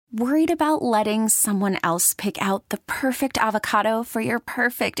Worried about letting someone else pick out the perfect avocado for your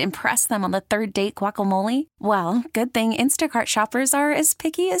perfect impress them on the third date guacamole? Well, good thing Instacart shoppers are as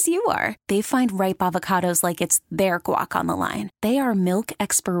picky as you are. They find ripe avocados like it's their guac on the line. They are milk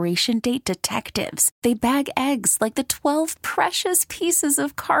expiration date detectives. They bag eggs like the 12 precious pieces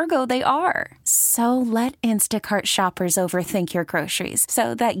of cargo they are. So let Instacart shoppers overthink your groceries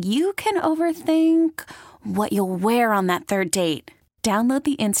so that you can overthink what you'll wear on that third date. Download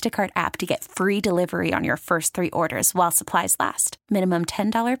the Instacart app to get free delivery on your first 3 orders while supplies last. Minimum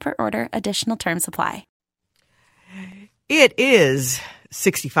 $10 per order. Additional terms apply. It is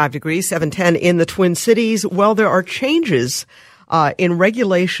 65 degrees, 710 in the Twin Cities. Well, there are changes in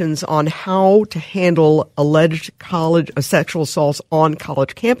regulations on how to handle alleged sexual assaults on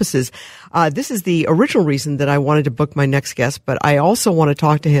college campuses. This is the original reason that I wanted to book my next guest, but I also want to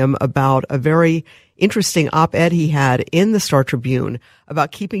talk to him about a very interesting op-ed he had in the Star Tribune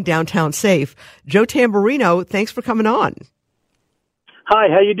about keeping downtown safe. Joe Tamburino, thanks for coming on. Hi,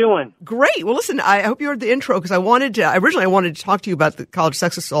 how you doing? Great. Well, listen, I hope you heard the intro because I wanted to talk to you about the college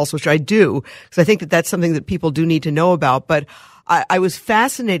sex assaults, which I do, because I think that that's something that people do need to know about. But I was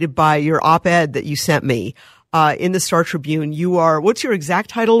fascinated by your op-ed that you sent me in the Star Tribune. What's your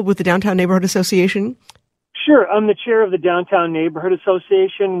exact title with the Downtown Neighborhood Association? Sure. I'm the chair of the Downtown Neighborhood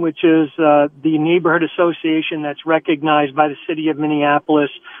Association, which is the neighborhood association that's recognized by the city of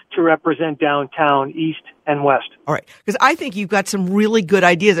Minneapolis to represent downtown, east and west. All right. Because I think you've got some really good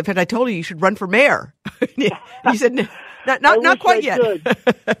ideas. In fact, I told you should run for mayor. You said not quite yet.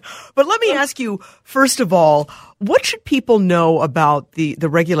 But let me ask you, first of all, what should people know about the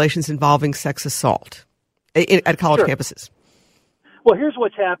regulations involving sex assault at college campuses? Well, here's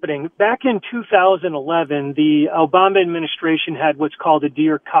what's happening. Back in 2011, the Obama administration had what's called a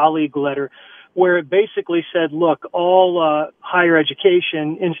Dear Colleague letter, where it basically said, look, all higher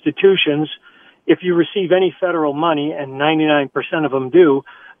education institutions, if you receive any federal money, and 99% of them do,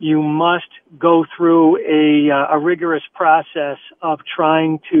 you must go through a rigorous process of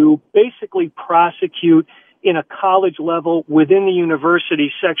trying to basically prosecute in a college level within the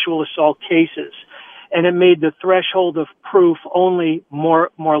university sexual assault cases. And it made the threshold of proof only more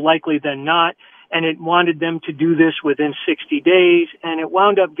likely than not. And it wanted them to do this within 60 days. And it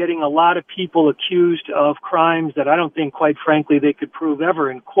wound up getting a lot of people accused of crimes that I don't think, quite frankly, they could prove ever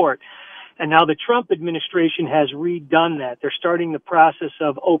in court. And now the Trump administration has redone that. They're starting the process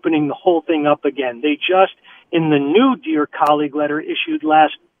of opening the whole thing up again. They just, in the new Dear Colleague letter issued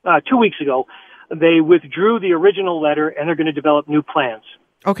 2 weeks ago, they withdrew the original letter and they're going to develop new plans.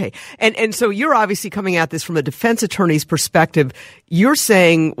 Okay. And so you're obviously coming at this from a defense attorney's perspective. You're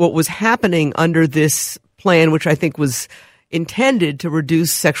saying what was happening under this plan, which I think was intended to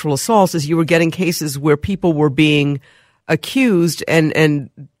reduce sexual assaults, is you were getting cases where people were being accused and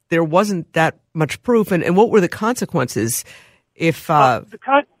there wasn't that much proof. And what were the consequences if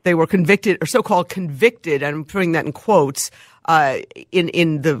they were convicted or so-called convicted, and I'm putting that in quotes,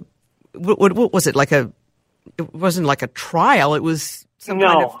 in the, what was it, it wasn't like a trial, it was some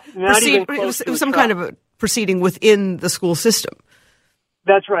kind of a proceeding within the school system.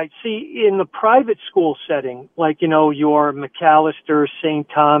 That's right. See, in the private school setting, like, your McAllister, St.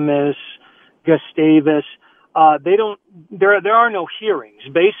 Thomas, Gustavus, there are no hearings.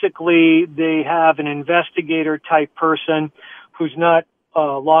 Basically, they have an investigator type person who's not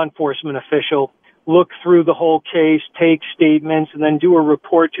a law enforcement official look through the whole case, take statements, and then do a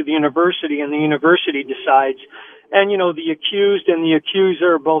report to the university, and the university decides. And, the accused and the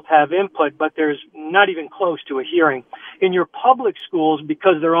accuser both have input, but there's not even close to a hearing. In your public schools,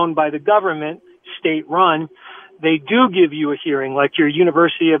 because they're owned by the government, state-run, they do give you a hearing, like your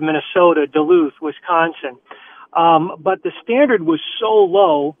University of Minnesota, Duluth, Wisconsin. But the standard was so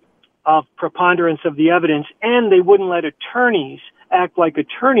low of preponderance of the evidence, and they wouldn't let attorneys act like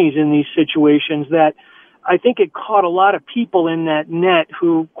attorneys in these situations, that I think it caught a lot of people in that net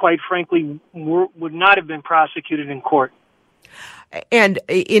who, quite frankly, would not have been prosecuted in court. And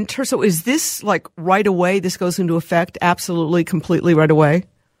so is this like right away? This goes into effect absolutely, completely right away?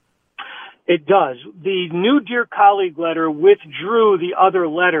 It does. The new Dear Colleague letter withdrew the other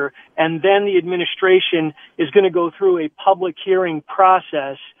letter, and then the administration is going to go through a public hearing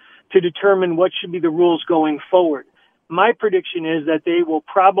process to determine what should be the rules going forward. My prediction is that they will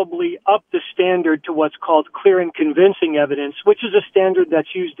probably up the standard to what's called clear and convincing evidence, which is a standard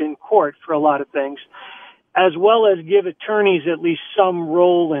that's used in court for a lot of things, as well as give attorneys at least some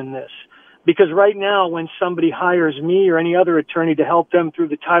role in this. Because right now, when somebody hires me or any other attorney to help them through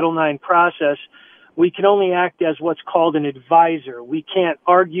the Title IX process, we can only act as what's called an advisor. We can't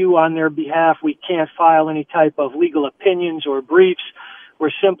argue on their behalf. We can't file any type of legal opinions or briefs. We're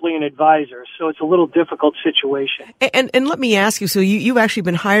simply an advisor. So it's a little difficult situation. And let me ask you, so you've actually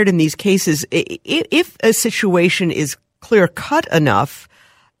been hired in these cases. If a situation is clear-cut enough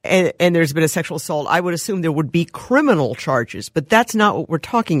and there's been a sexual assault, I would assume there would be criminal charges, but that's not what we're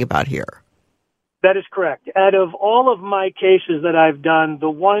talking about here. That is correct. Out of all of my cases that I've done, the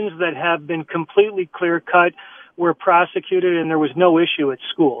ones that have been completely clear-cut were prosecuted and there was no issue at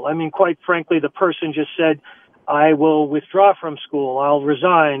school. I mean, quite frankly, the person just said, I will withdraw from school, I'll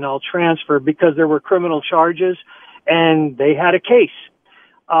resign, I'll transfer, because there were criminal charges and they had a case.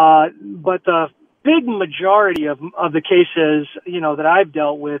 But the big majority of the cases, that I've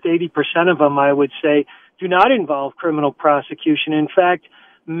dealt with, 80% of them, I would say, do not involve criminal prosecution. In fact,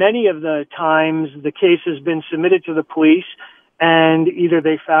 many of the times the case has been submitted to the police and either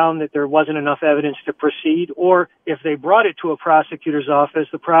they found that there wasn't enough evidence to proceed, or if they brought it to a prosecutor's office,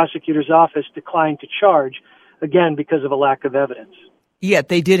 the prosecutor's office declined to charge, again, because of a lack of evidence. Yet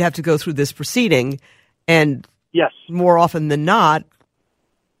they did have to go through this proceeding, and yes, more often than not,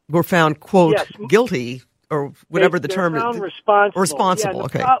 were found, quote, guilty, or whatever the term is. Responsible, yeah,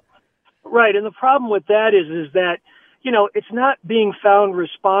 okay. Right, and the problem with that is that, it's not being found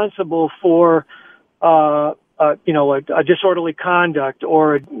responsible for, a disorderly conduct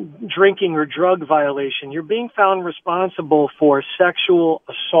or a drinking or drug violation. You're being found responsible for sexual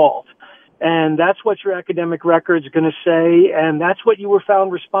assault. And that's what your academic record's going to say, and that's what you were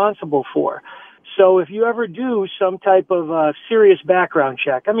found responsible for. So if you ever do some type of serious background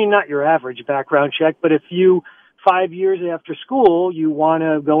check, I mean, not your average background check, but if you, 5 years after school, you want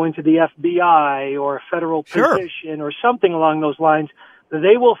to go into the FBI or a federal position or something along those lines,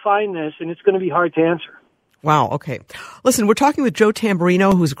 they will find this, and it's going to be hard to answer. Wow, okay. Listen, we're talking with Joe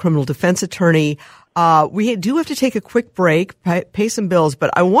Tamburino, who's a criminal defense attorney. We do have to take a quick break, pay some bills,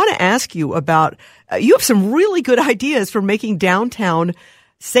 but I want to ask you about, you have some really good ideas for making downtown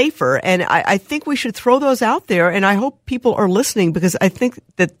safer, and I think we should throw those out there, and I hope people are listening, because I think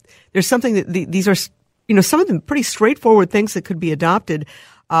that there's something that these are, some of them pretty straightforward things that could be adopted.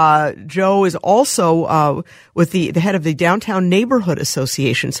 Joe is also with the head of the Downtown Neighborhood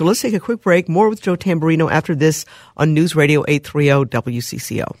Association. So let's take a quick break. More with Joe Tamburino after this on News Radio 830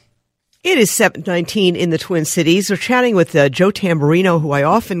 WCCO. It is 7:19 in the Twin Cities. We're chatting with Joe Tamburino, who I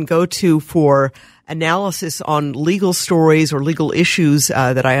often go to for analysis on legal stories or legal issues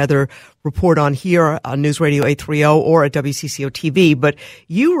that I either report on here on News Radio 830 or at WCCO TV. But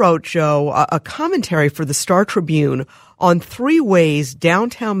you wrote, Joe, a commentary for the Star Tribune on 3 ways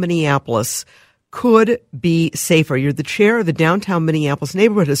downtown Minneapolis could be safer. You're the chair of the Downtown Minneapolis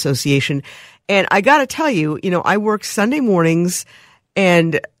Neighborhood Association. And I got to tell you, I work Sunday mornings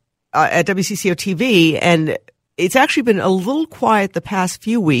and at WCCO TV, and it's actually been a little quiet the past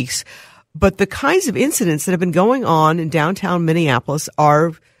few weeks, but the kinds of incidents that have been going on in downtown Minneapolis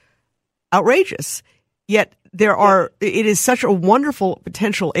are outrageous. Yet it is such a wonderful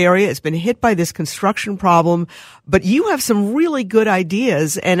potential area. It's been hit by this construction problem, but you have some really good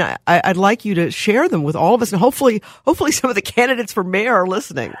ideas, and I'd like you to share them with all of us, and hopefully some of the candidates for mayor are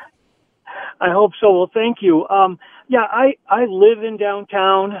listening. I hope so. Well, thank you. I live in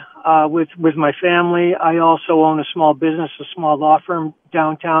downtown with my family. I also own a small business, a small law firm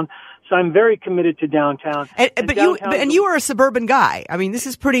downtown. So I'm very committed to downtown. And you are a suburban guy. I mean, this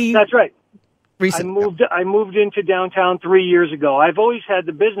is pretty. That's right. Recent. I moved into downtown 3 years ago. I've always had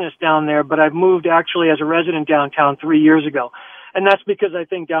the business down there, but I've moved actually as a resident downtown 3 years ago. And that's because I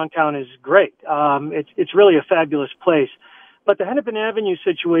think downtown is great. It's really a fabulous place. But the Hennepin Avenue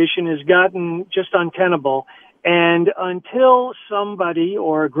situation has gotten just untenable. And until somebody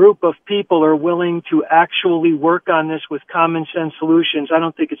or a group of people are willing to actually work on this with common sense solutions, I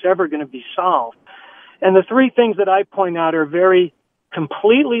don't think it's ever going to be solved. And the 3 things that I point out are very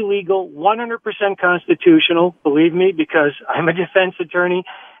completely legal, 100% constitutional, believe me, because I'm a defense attorney,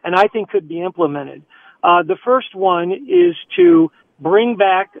 and I think could be implemented. The first one is to bring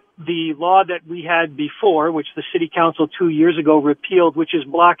back the law that we had before, which the city council 2 years ago repealed, which is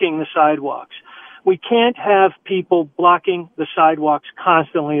blocking the sidewalks. We can't have people blocking the sidewalks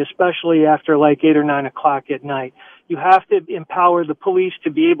constantly, especially after like 8 or 9 o'clock at night. You have to empower the police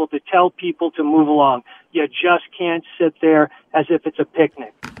to be able to tell people to move along. You just can't sit there as if it's a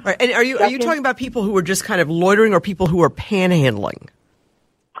picnic. Right. And are you talking about people who are just kind of loitering or people who are panhandling?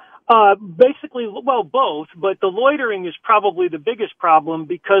 Basically, well, both, but the loitering is probably the biggest problem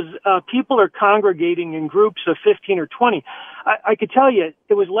because people are congregating in groups of 15 or 20. I could tell you,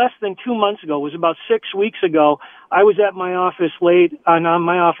 it was less than 2 months ago. It was about 6 weeks ago. I was at my office late, and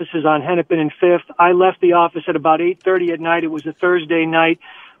my office is on Hennepin and 5th. I left the office at about 8:30 at night. It was a Thursday night.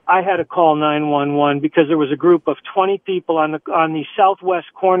 I had to call 911 because there was a group of 20 people on the southwest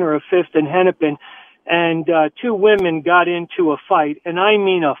corner of 5th and Hennepin, and two women got into a fight, and I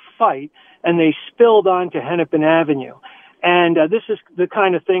mean a fight, and they spilled onto Hennepin Avenue. And this is the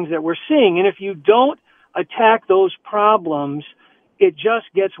kind of things that we're seeing. And if you don't attack those problems, it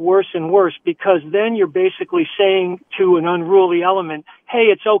just gets worse and worse, because then you're basically saying to an unruly element, hey,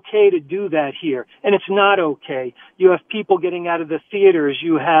 it's okay to do that here. And it's not okay. You have people getting out of the theaters.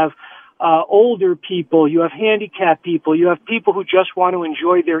 You have older people. You have handicapped people. You have people who just want to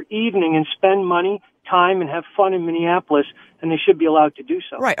enjoy their evening and spend money, time, and have fun in Minneapolis, and they should be allowed to do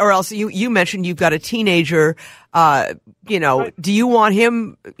so. Right. Or else you mentioned you've got a teenager, right. Do you want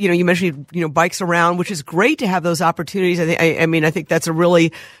him, you mentioned, bikes around, which is great to have those opportunities. I think that's a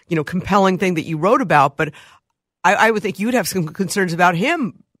really, compelling thing that you wrote about, but I would think you'd have some concerns about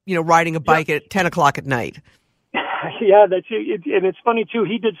him, riding a bike at 10 o'clock at night. Yeah, that's it. And it's funny too.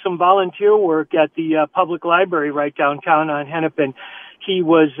 He did some volunteer work at the public library right downtown on Hennepin. He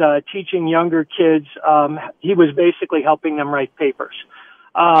was teaching younger kids. He was basically helping them write papers.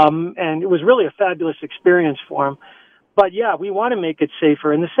 And it was really a fabulous experience for him. But yeah, we want to make it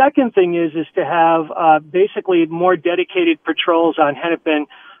safer. And the second thing is to have basically more dedicated patrols on Hennepin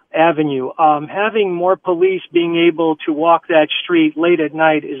Avenue. Having more police being able to walk that street late at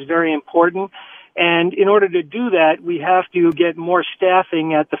night is very important. And in order to do that, we have to get more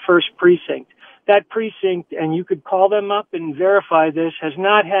staffing at the first precinct. That precinct, and you could call them up and verify this, has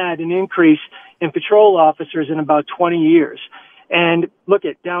not had an increase in patrol officers in about 20 years. And look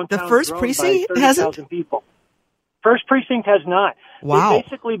at downtown. The first precinct hasn't? People. First precinct has not. Wow. They've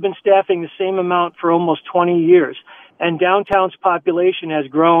basically been staffing the same amount for almost 20 years. And downtown's population has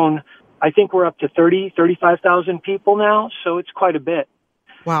grown. I think we're up to 35,000 people now, so it's quite a bit.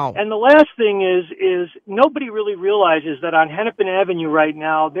 Wow. And the last thing is nobody really realizes that on Hennepin Avenue right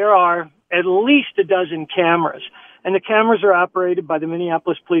now, there are at least a dozen cameras. And the cameras are operated by the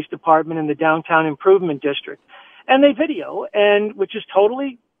Minneapolis Police Department and the Downtown Improvement District. And they video, which is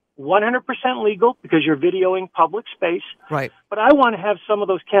totally 100% legal because you're videoing public space. Right. But I want to have some of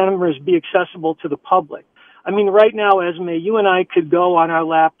those cameras be accessible to the public. I mean, right now, Esme, you and I could go on our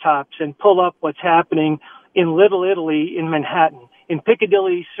laptops and pull up what's happening in Little Italy in Manhattan, in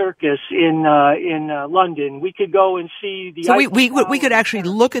Piccadilly Circus in London. We could go and see the... So we could actually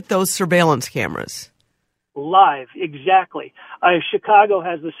look at those surveillance cameras. Live, exactly. Chicago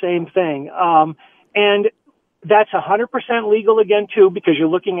has the same thing. And that's 100% legal again, too, because you're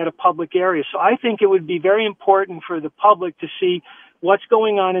looking at a public area. So I think it would be very important for the public to see what's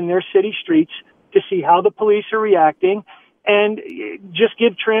going on in their city streets, to see how the police are reacting, and just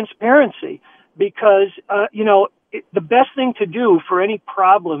give transparency. Because, the best thing to do for any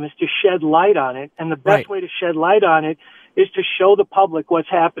problem is to shed light on it. And the best way to shed light on it is to show the public what's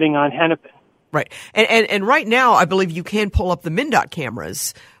happening on Hennepin. Right. And right now, I believe you can pull up the MnDOT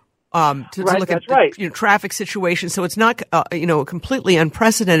cameras to look at the traffic situation. So it's not, completely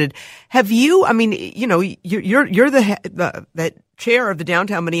unprecedented. Have you, you're the chair of the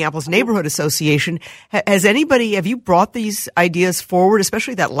Downtown Minneapolis Neighborhood Association. Have you brought these ideas forward,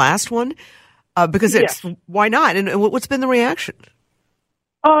 especially that last one? Because why not? And what's been the reaction?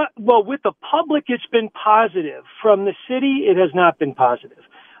 Well, with the public, it's been positive. From the city, it has not been positive.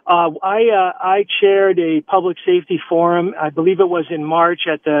 I chaired a public safety forum. I believe it was in March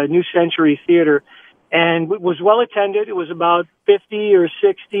at the New Century Theater, and it was well attended. It was about 50 or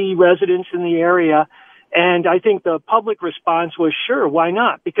 60 residents in the area. And I think the public response was, sure, why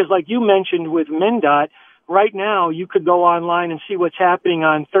not? Because like you mentioned with MnDOT, right now, you could go online and see what's happening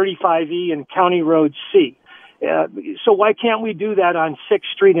on 35E and County Road C. So why can't we do that on 6th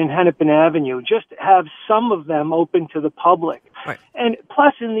Street and Hennepin Avenue? Just have some of them open to the public. Right. And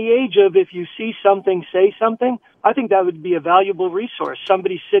plus, in the age of if you see something, say something, I think that would be a valuable resource.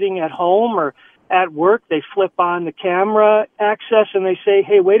 Somebody sitting at home or at work, they flip on the camera access and they say,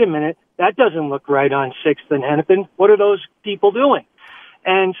 hey, wait a minute, that doesn't look right on 6th and Hennepin. What are those people doing?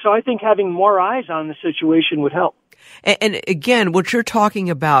 And so I think having more eyes on the situation would help. And again, what you're talking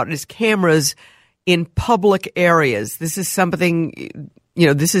about is cameras in public areas. This is something,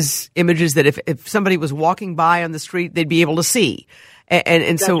 this is images that if somebody was walking by on the street, they'd be able to see.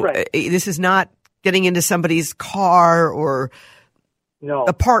 And so this is not getting into somebody's car or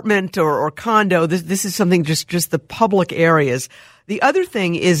apartment or condo. This is something just the public areas. The other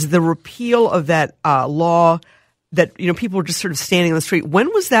thing is the repeal of that law that, people were just sort of standing on the street.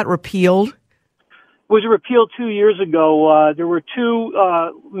 When was that repealed? It was repealed 2 years ago. There were two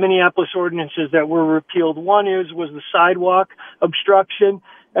Minneapolis ordinances that were repealed. One was the sidewalk obstruction,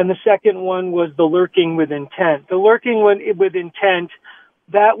 and the second one was the lurking with intent. The lurking with intent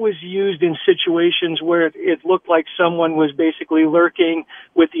that was used in situations where it looked like someone was basically lurking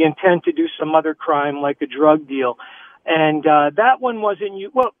with the intent to do some other crime, like a drug deal. And that one wasn't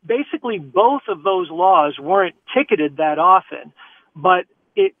used. Well, basically, both of those laws weren't ticketed that often. But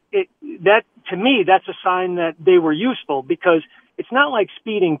that to me, that's a sign that they were useful, because it's not like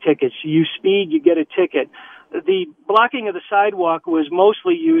speeding tickets. You speed, you get a ticket. The blocking of the sidewalk was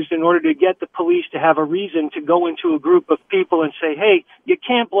mostly used in order to get the police to have a reason to go into a group of people and say, hey, you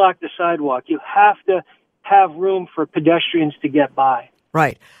can't block the sidewalk. You have to have room for pedestrians to get by.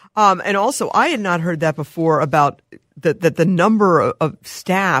 Right. And also, I had not heard that before about that the number of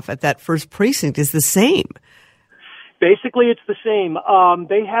staff at that first precinct is the same. Basically, it's the same.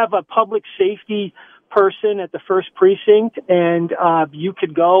 They have a public safety person at the first precinct, and you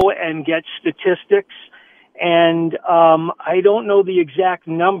could go and get statistics. And I don't know the exact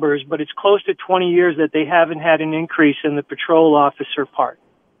numbers, but it's close to 20 years that they haven't had an increase in the patrol officer part.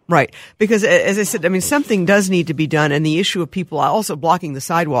 Right. Because, as I said, I mean, something does need to be done. And the issue of people also blocking the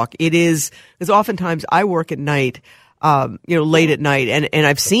sidewalk, because oftentimes I work at night, late at night, and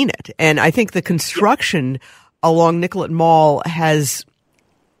I've seen it. And I think the construction along Nicollet Mall has,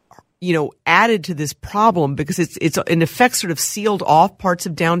 added to this problem, because it's in effect sort of sealed off parts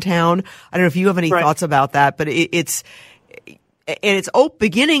of downtown. I don't know if you have any thoughts about that, but it's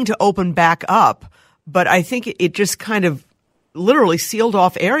beginning to open back up. But I think it just kind of literally sealed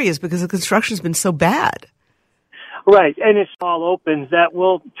off areas because the construction's been so bad. Right, and if all opens, that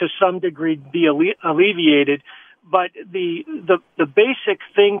will to some degree be alleviated. But the basic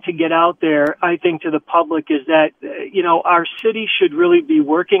thing to get out there, I think, to the public is that, our city should really be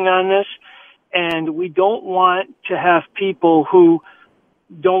working on this, and we don't want to have people who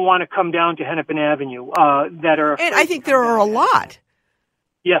don't want to come down to Hennepin Avenue that are. And I think there are a lot.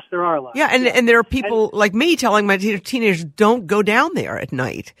 Yes, there are a lot. Yeah, and there are people like me telling my teenagers, don't go down there at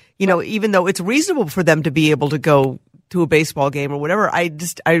night. Even though it's reasonable for them to be able to go to a baseball game or whatever. I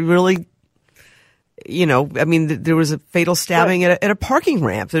really. There was a fatal stabbing at a parking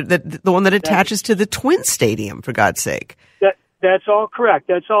ramp, the one that attaches to the Twins Stadium, for God's sake. That's all correct.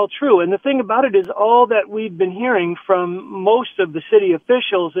 That's all true. And the thing about it is, all that we've been hearing from most of the city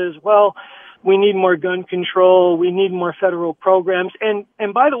officials is, well, we need more gun control, we need more federal programs. And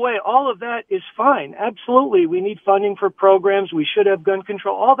by the way, all of that is fine. Absolutely. We need funding for programs. We should have gun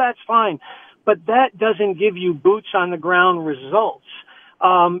control. All that's fine. But that doesn't give you boots on the ground results.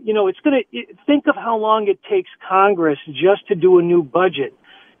 It's going to think of how long it takes Congress just to do a new budget.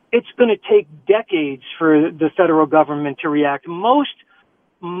 It's going to take decades for the federal government to react. Most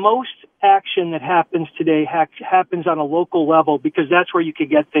action that happens today happens on a local level, because that's where you could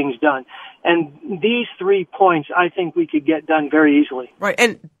get things done. And these 3 points, I think we could get done very easily. Right.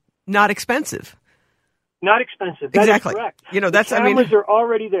 And not expensive. Not expensive. That exactly. is correct. The cameras are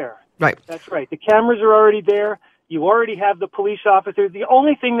already there. Right. That's right. The cameras are already there. You already have the police officers. The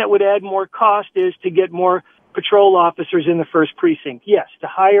only thing that would add more cost is to get more patrol officers in the first precinct. Yes, to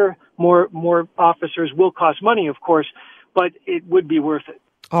hire more officers will cost money, of course, but it would be worth it.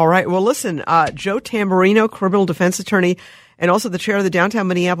 All right. Well, listen, Joe Tamburino, criminal defense attorney, and also the chair of the Downtown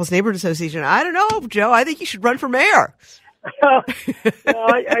Minneapolis Neighborhood Association. I don't know, Joe. I think you should run for mayor.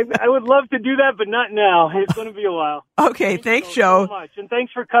 I would love to do that, but not now. It's going to be a while. Okay, thanks, Joe. So much, and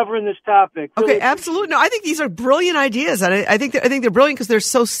thanks for covering this topic. Okay, absolutely. No, I think these are brilliant ideas, and I think they're brilliant because they're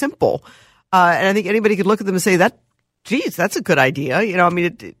so simple. And I think anybody could look at them and say, that's a good idea.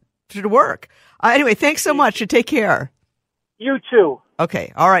 It should work. Anyway, thanks so much, and take care. You too.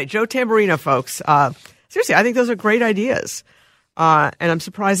 Okay, all right, Joe Tamburino, folks. Seriously, I think those are great ideas, and I'm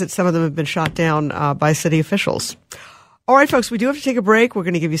surprised that some of them have been shot down by city officials. All right, folks, we do have to take a break. We're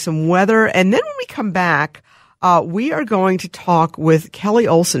going to give you some weather. And then when we come back, we are going to talk with Kelly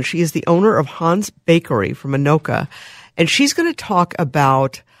Olson. She is the owner of Hans Bakery from Anoka. And she's going to talk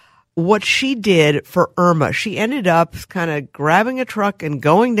about what she did for Irma. She ended up kind of grabbing a truck and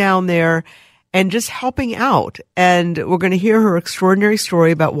going down there and just helping out. And we're going to hear her extraordinary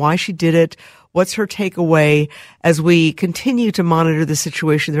story about why she did it. What's her takeaway as we continue to monitor the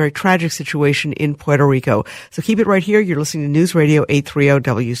situation, the very tragic situation in Puerto Rico? So keep it right here. You're listening to News Radio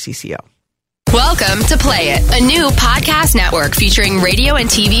 830 WCCO. Welcome to Play It, a new podcast network featuring radio and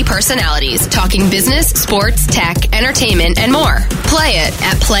TV personalities talking business, sports, tech, entertainment, and more. Play it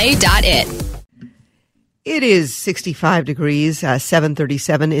at play.it. It is 65 degrees,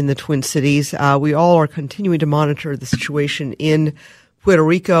 737 in the Twin Cities. We all are continuing to monitor the situation in Puerto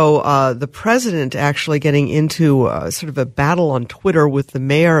Rico. The president actually getting into sort of a battle on Twitter with the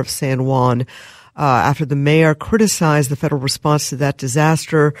mayor of San Juan after the mayor criticized the federal response to that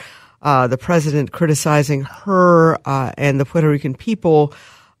disaster. the president criticizing her and the Puerto Rican people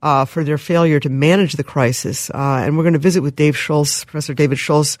for their failure to manage the crisis. And we're going to visit with Dave Schultz, Professor David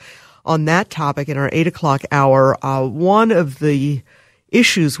Schultz, on that topic in our 8 o'clock hour. One of the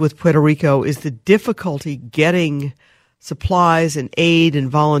issues with Puerto Rico is the difficulty getting supplies and aid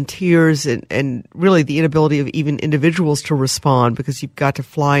and volunteers and really the inability of even individuals to respond because you've got to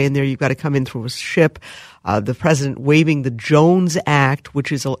fly in there. You've got to come in through a ship. The president waiving the Jones Act,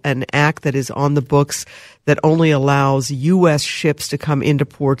 which is an act that is on the books that only allows U.S. ships to come into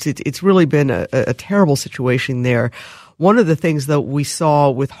ports. It's really been a terrible situation there. One of the things that we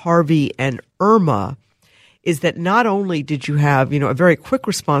saw with Harvey and Irma is that not only did you have, a very quick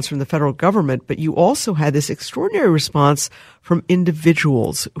response from the federal government, but you also had this extraordinary response from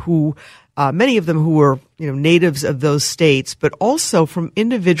individuals who, many of them who were, natives of those states, but also from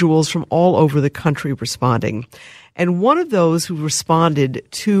individuals from all over the country responding. And one of those who responded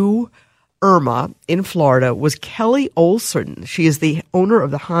to Irma in Florida was Kelly Olson. She is the owner of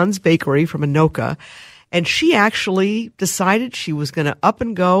the Hans Bakery from Anoka. And she actually decided she was going to up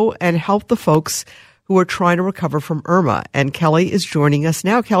and go and help the folks who are trying to recover from Irma. And Kelly is joining us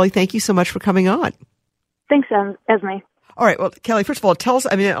now. Kelly, thank you so much for coming on. Thanks, Esme. All right. Well, Kelly, first of all, tell us,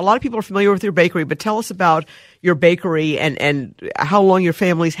 a lot of people are familiar with your bakery, but tell us about your bakery and how long your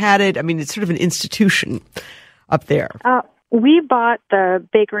family's had it. It's sort of an institution up there. We bought the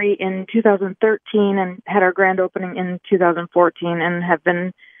bakery in 2013 and had our grand opening in 2014 and have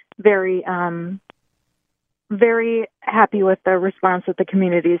been very happy with the response that the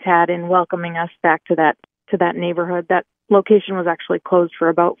community's had in welcoming us back to that neighborhood. That location was actually closed for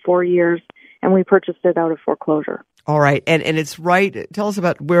about 4 years, and we purchased it out of foreclosure. All right, and it's right. Tell us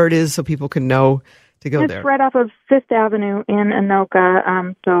about where it is so people can know to go there. It's right off of 5th Avenue in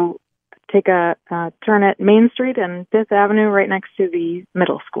Anoka. So take a turn at Main Street and 5th Avenue, right next to the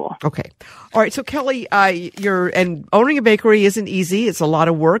middle school. Okay. All right. So Kelly, and owning a bakery isn't easy. It's a lot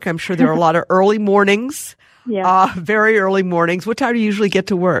of work. I'm sure there are a lot of early mornings. Yeah. Very early mornings. What time do you usually get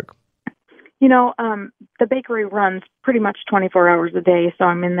to work? The bakery runs pretty much 24 hours a day, so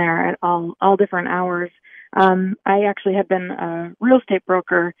I'm in there at all different hours. I actually had been a real estate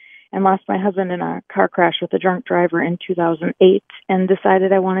broker and lost my husband in a car crash with a drunk driver in 2008 and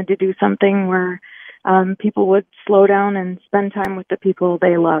decided I wanted to do something where people would slow down and spend time with the people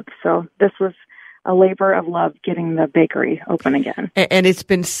they loved. So this was a labor of love getting the bakery open again. And it's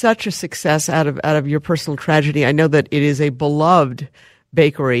been such a success out of your personal tragedy. I know that it is a beloved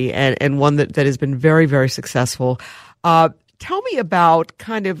bakery and one that has been very, very successful. Tell me about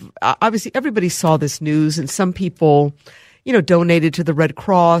obviously everybody saw this news and some people, donated to the Red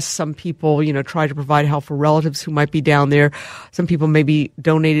Cross. Some people, tried to provide help for relatives who might be down there. Some people maybe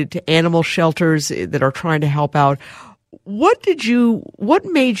donated to animal shelters that are trying to help out. What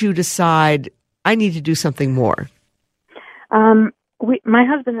made you decide I need to do something more? My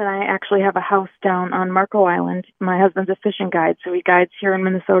husband and I actually have a house down on Marco Island. My husband's a fishing guide, so he guides here in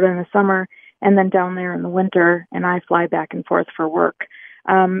Minnesota in the summer and then down there in the winter, and I fly back and forth for work.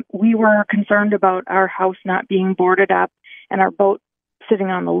 We were concerned about our house not being boarded up and our boat sitting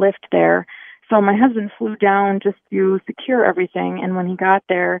on the lift there. So my husband flew down just to secure everything, and when he got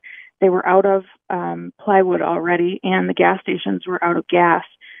there, they were out of plywood already, and the gas stations were out of gas.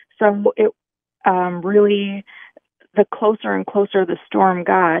 So it really, the closer and closer the storm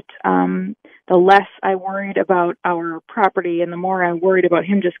got, the less I worried about our property and the more I worried about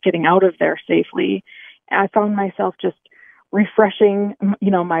him just getting out of there safely. I found myself just refreshing,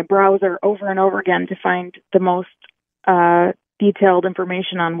 my browser over and over again to find the most detailed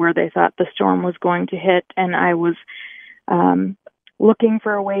information on where they thought the storm was going to hit. And I was looking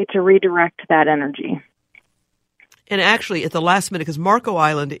for a way to redirect that energy. And actually, at the last minute, because Marco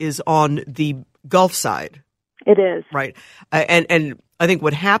Island is on the Gulf side. It is. Right. And I think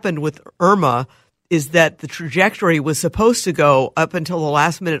what happened with Irma is that the trajectory was supposed to go up until the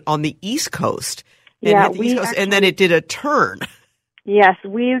last minute on the East Coast. And then it did a turn. Yes,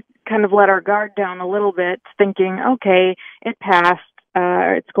 we kind of let our guard down a little bit, thinking, okay, it passed.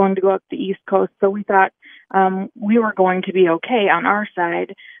 It's going to go up the East Coast. So we thought we were going to be okay on our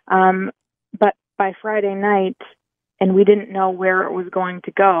side. But by Friday night, and we didn't know where it was going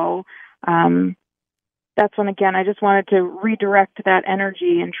to go, that's when, again, I just wanted to redirect that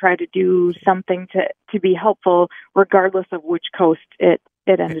energy and try to do something to be helpful, regardless of which coast it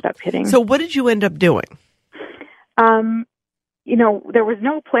ended up hitting. So what did you end up doing? There was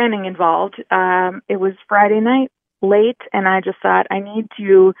no planning involved. It was Friday night, late, and I just thought I need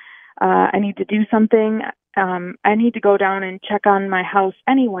to do something. I need to go down and check on my house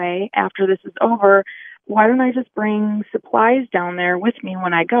anyway after this is over. why don't I just bring supplies down there with me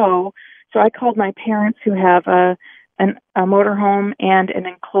when I go? So I called my parents, who have a motorhome and an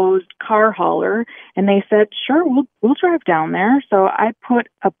enclosed car hauler, and they said, sure, we'll drive down there. So I put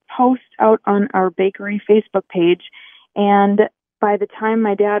a post out on our bakery Facebook page, and by the time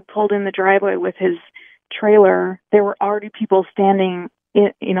my dad pulled in the driveway with his trailer, there were already people standing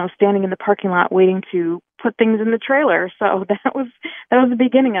in the parking lot waiting to put things in the trailer. So that was the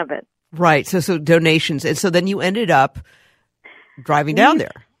beginning of it. Right. So donations. And so then you ended up driving down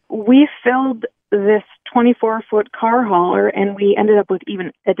there. We filled this 24-foot car hauler, and we ended up with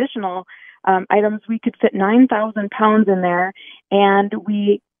even additional items. We could fit 9,000 pounds in there, and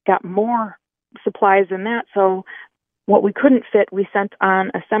we got more supplies than that. So what we couldn't fit, we sent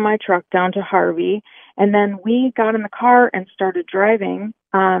on a semi-truck down to Harvey, and then we got in the car and started driving.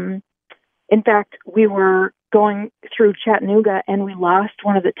 In fact, we were going through Chattanooga, and we lost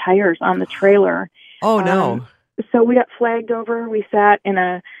one of the tires on the trailer. Oh, no. So we got flagged over. We sat in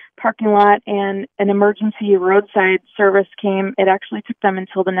a parking lot, and an emergency roadside service came. It actually took them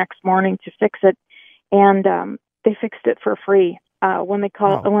until the next morning to fix it, and they fixed it for free. When they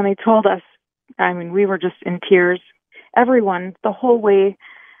told us, I mean, we were just in tears. Everyone, the whole way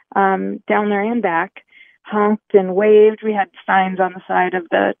down there and back, honked and waved. We had signs on the side of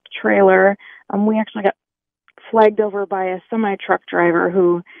the trailer. We actually got flagged over by a semi-truck driver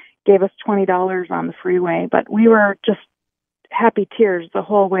who gave us $20 on the freeway, but we were just happy tears the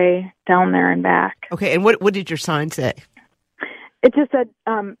whole way down there and back. Okay, and what did your sign say? It just said,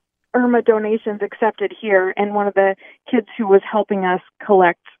 Irma donations accepted here, and one of the kids who was helping us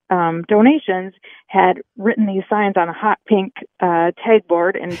collect donations had written these signs on a hot pink tag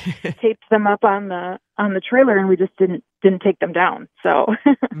board and taped them up on the trailer, and we just didn't take them down. So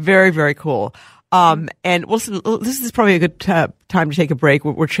very, very cool. And listen, this is probably a good time to take a break.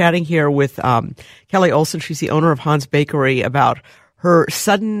 We're chatting here with Kelly Olson. She's the owner of Hans Bakery, about her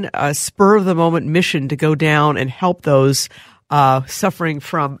sudden spur of the moment mission to go down and help those suffering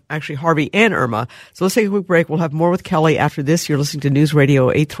from actually Harvey and Irma. So let's take a quick break. We'll have more with Kelly after this. You're listening to News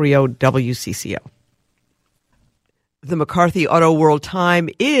Radio 830 WCCO. The McCarthy Auto World time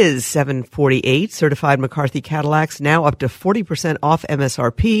is 7:48. Certified McCarthy Cadillacs now up to 40% off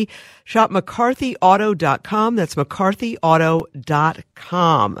MSRP. Shop McCarthyAuto.com. That's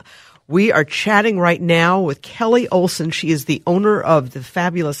McCarthyAuto.com. We are chatting right now with Kelly Olson. She is the owner of the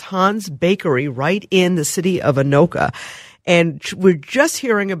fabulous Hans Bakery right in the city of Anoka. And we're just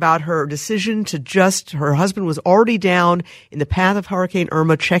hearing about her decision her husband was already down in the path of Hurricane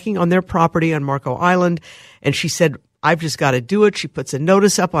Irma, checking on their property on Marco Island. And she said, I've just got to do it. She puts a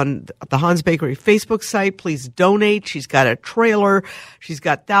notice up on the Hans Bakery Facebook site. Please donate. She's got a trailer. She's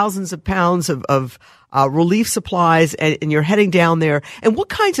got thousands of pounds of relief supplies, and you're heading down there. And what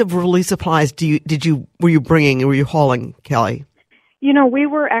kinds of relief supplies were you hauling, Kelly? We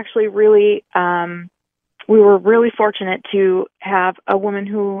were actually really, we were really fortunate to have a woman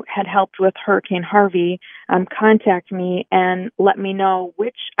who had helped with Hurricane Harvey contact me and let me know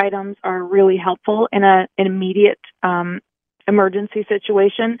which items are really helpful in an immediate emergency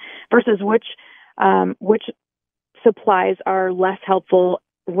situation versus which supplies are less helpful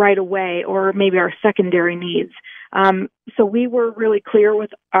right away or maybe our secondary needs. So we were really clear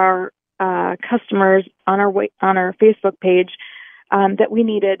with our customers on our Facebook page that we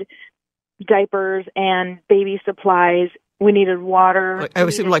needed diapers and baby supplies. We needed water. I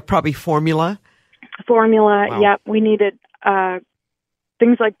would assume probably formula. Wow. Yep. We needed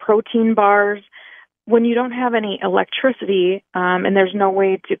things like protein bars. When you don't have any electricity and there's no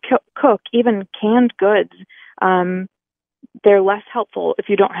way to cook, even canned goods, they're less helpful if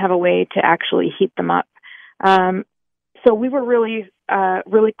you don't have a way to actually heat them up. So we were really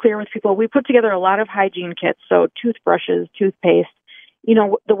clear with people. We put together a lot of hygiene kits, so toothbrushes, toothpaste.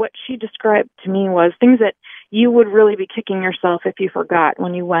 What she described to me was things that you would really be kicking yourself if you forgot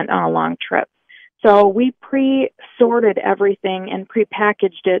when you went on a long trip. So we pre-sorted everything and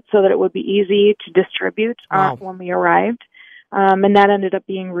pre-packaged it so that it would be easy to distribute when we arrived. And that ended up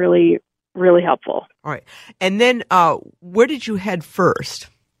being really, really helpful. All right. And then where did you head first?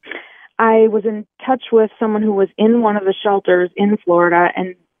 I was in touch with someone who was in one of the shelters in Florida,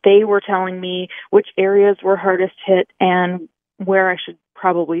 and they were telling me which areas were hardest hit and where I should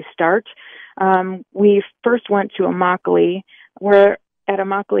probably start. We first went to Immokalee, where at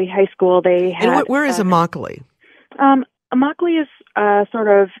Immokalee High School they had... And where is Immokalee? Immokalee is sort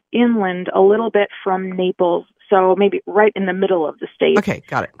of inland a little bit from Naples, so maybe right in the middle of the state. Okay,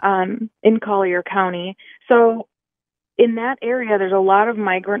 got it. In Collier County. So in that area, there's a lot of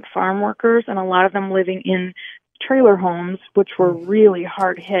migrant farm workers and a lot of them living in trailer homes, which were really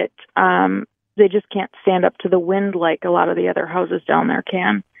hard hit. they just can't stand up to the wind like a lot of the other houses down there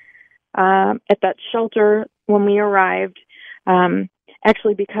can. At that shelter, when we arrived,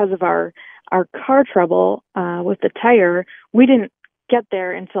 actually because of our car trouble with the tire, we didn't get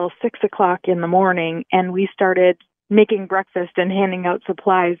there until 6 o'clock in the morning, and we started making breakfast and handing out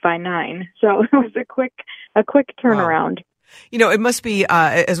supplies by 9. So it was a quick turnaround. Wow. You know, it must be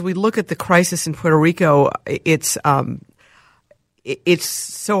as we look at the crisis in Puerto Rico, it's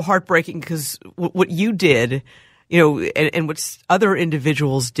so heartbreaking because what you did, you know, and what other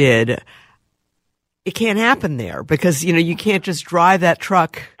individuals did, it can't happen there because, you know, you can't just drive that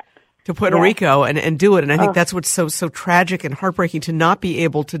truck to Puerto Rico and do it. And I think that's what's so tragic and heartbreaking, to not be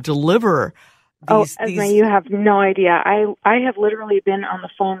able to deliver these. Esme, you have no idea. I have literally been on the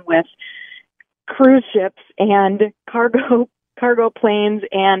phone with cruise ships and cargo planes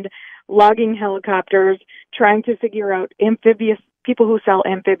and logging helicopters trying to figure out people who sell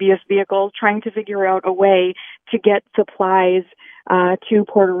amphibious vehicles, trying to figure out a way to get supplies to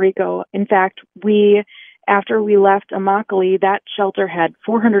Puerto Rico. In fact, after we left Immokalee, that shelter had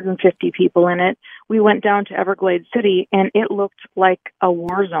 450 people in it. We went down to Everglades City, and it looked like a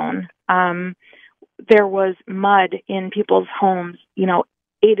war zone. There was mud in people's homes,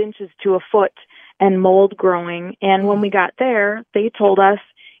 8 inches to a foot, and mold growing. And when we got there, they told us,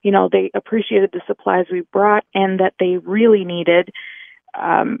 they appreciated the supplies we brought and that they really needed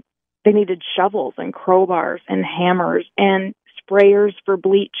shovels and crowbars and hammers and sprayers for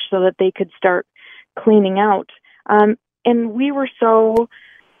bleach so that they could start cleaning out. And we were so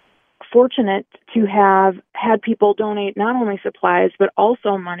fortunate to have had people donate not only supplies, but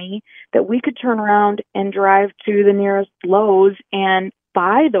also money that we could turn around and drive to the nearest Lowe's and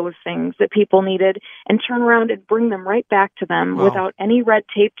buy those things that people needed and turn around and bring them right back to them without any red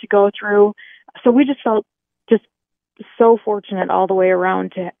tape to go through. So we just felt just so fortunate all the way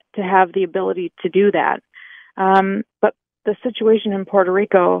around to have the ability to do that. But the situation in Puerto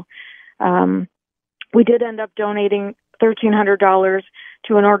Rico, we did end up donating $1,300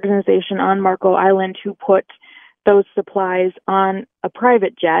 to an organization on Marco Island who put those supplies on a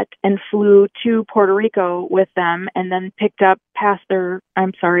private jet and flew to Puerto Rico with them, and then picked up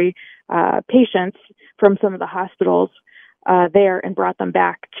patients from some of the hospitals there and brought them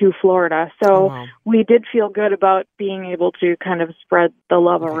back to Florida. So we did feel good about being able to kind of spread the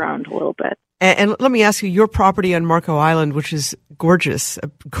love around a little bit. And let me ask you, your property on Marco Island, which is gorgeous, a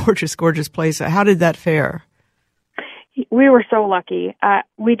gorgeous, gorgeous place, how did that fare? We were so lucky.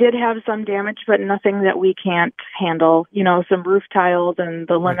 We did have some damage, but nothing that we can't handle. Some roof tiles and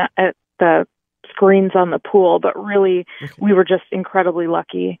the screens on the pool, but really we were just incredibly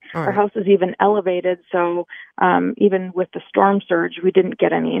lucky. Our house is even elevated, so even with the storm surge, we didn't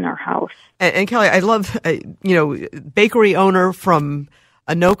get any in our house. And Kelly, I love, bakery owner from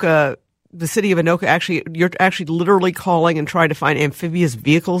Anoka, the city of Anoka. You're actually literally calling and trying to find amphibious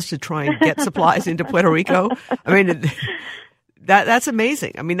vehicles to try and get supplies into Puerto Rico. I mean, that's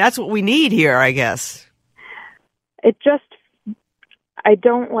amazing. I mean, that's what we need here, I guess. I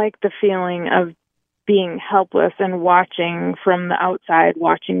don't like the feeling of being helpless and watching from the outside,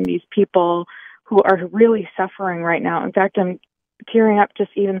 watching these people who are really suffering right now. In fact, I'm tearing up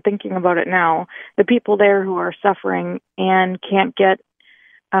just even thinking about it now. The people there who are suffering and can't get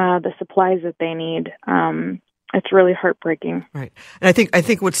the supplies that they need. It's really heartbreaking. Right. And I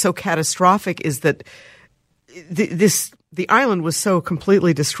think what's so catastrophic is that the island was so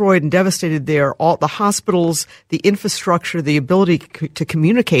completely destroyed and devastated there. All the hospitals, the infrastructure, the ability to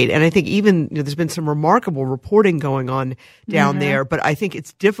communicate. And I think even there's been some remarkable reporting going on down there. But I think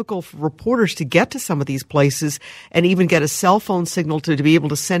it's difficult for reporters to get to some of these places and even get a cell phone signal to be able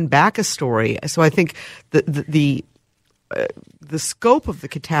to send back a story. So I think the scope of the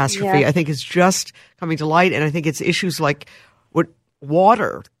catastrophe, I think, is just coming to light. And I think it's issues like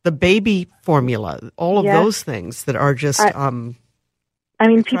water, the baby formula, all of those things that are just people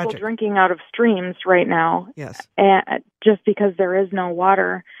drinking out of streams right now. Yes. Just because there is no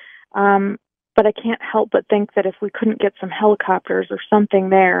water. But I can't help but think that if we couldn't get some helicopters or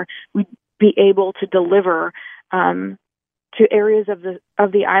something there, we'd be able to deliver to areas of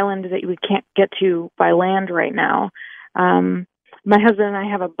the island that we can't get to by land right now. My husband and I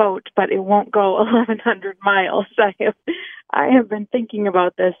have a boat, but it won't go 1,100 miles. I have been thinking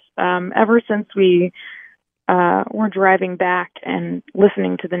about this ever since we were driving back and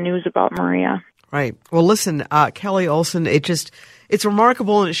listening to the news about Maria. Right. Well, listen, Kelly Olson, it's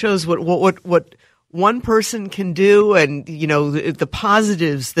remarkable, and it shows what one person can do, and the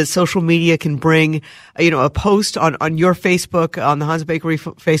positives that social media can bring. A post on your Facebook, on the Hans Bakery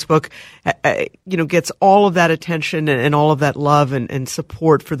Facebook, gets all of that attention and all of that love and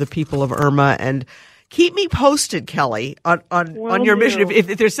support for the people of Irma. And keep me posted, Kelly, on your mission. If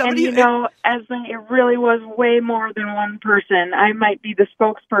there's somebody, and Esmond, it really was way more than one person. I might be the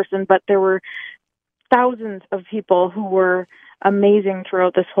spokesperson, but there were thousands of people who were amazing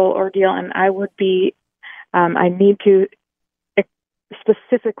throughout this whole ordeal, and I would be. I need to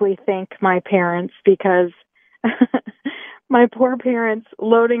specifically thank my parents, because my poor parents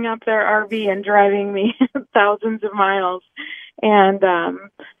loading up their RV and driving me thousands of miles, and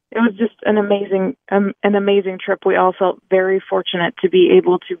it was just an amazing trip. We all felt very fortunate to be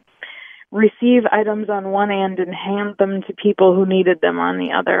able to receive items on one end and hand them to people who needed them on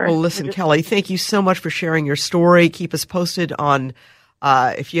the other. Well, listen, Kelly, thank you so much for sharing your story. Keep us posted on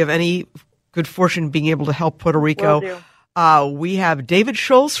if you have any good fortune being able to help Puerto Rico. Will do. We have David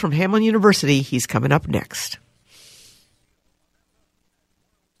Schultz from Hamline University. He's coming up next.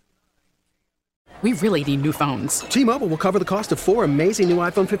 We really need new phones. T-Mobile will cover the cost of 4 amazing new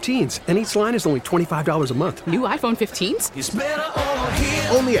iPhone 15s, and each line is only $25 a month. New iPhone 15s? It's better over here.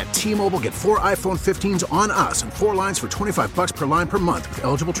 Only at T-Mobile, get 4 iPhone 15s on us and 4 lines for $25 per line per month with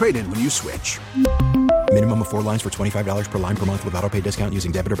eligible trade-in when you switch. Minimum of 4 lines for $25 per line per month with autopay discount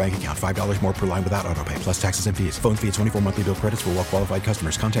using debit or bank account. $5 more per line without autopay, plus taxes and fees. Phone fee at 24 monthly bill credits for well-qualified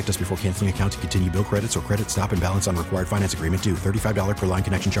customers. Contact us before canceling account to continue bill credits or credit stop and balance on required finance agreement due. $35 per line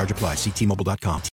connection charge applies. See T-Mobile.com.